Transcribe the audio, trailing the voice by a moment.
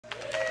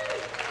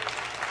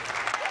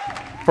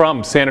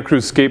From Santa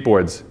Cruz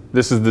Skateboards,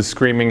 this is the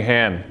Screaming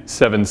Hand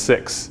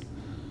 7.6.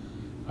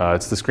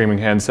 It's the Screaming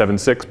Hand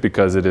 7.6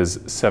 because it is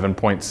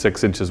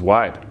 7.6 inches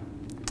wide.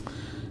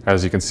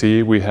 As you can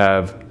see, we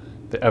have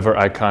the ever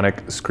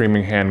iconic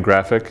Screaming Hand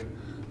graphic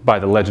by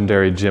the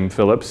legendary Jim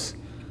Phillips.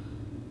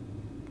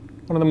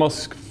 One of the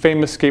most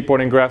famous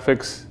skateboarding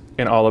graphics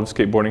in all of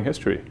skateboarding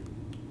history.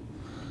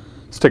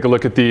 Let's take a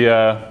look at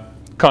the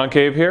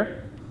concave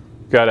here.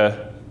 Got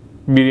a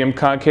medium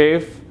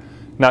concave,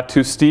 not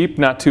too steep,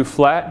 not too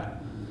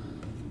flat.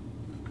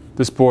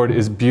 This board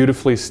is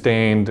beautifully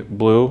stained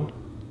blue.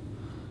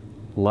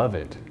 Love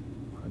it.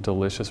 A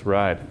delicious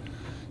ride.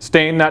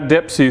 Stained, not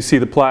dipped, so you see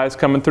the plies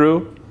coming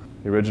through.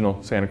 The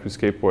original Santa Cruz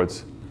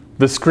skateboards.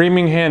 The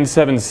Screaming Hand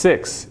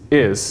 7.6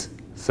 is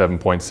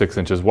 7.6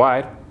 inches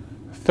wide,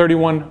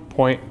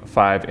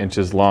 31.5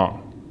 inches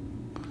long.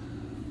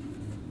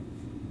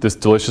 This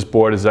delicious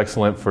board is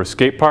excellent for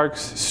skate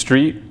parks,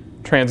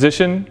 street,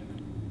 transition,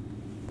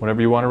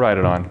 whatever you want to ride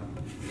it on.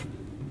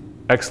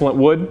 Excellent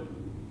wood,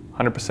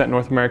 100%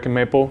 North American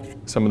maple,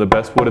 some of the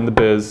best wood in the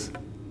biz.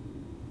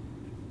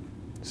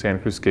 Santa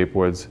Cruz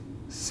Skateboards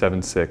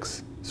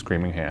 7.6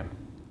 Screaming Hand.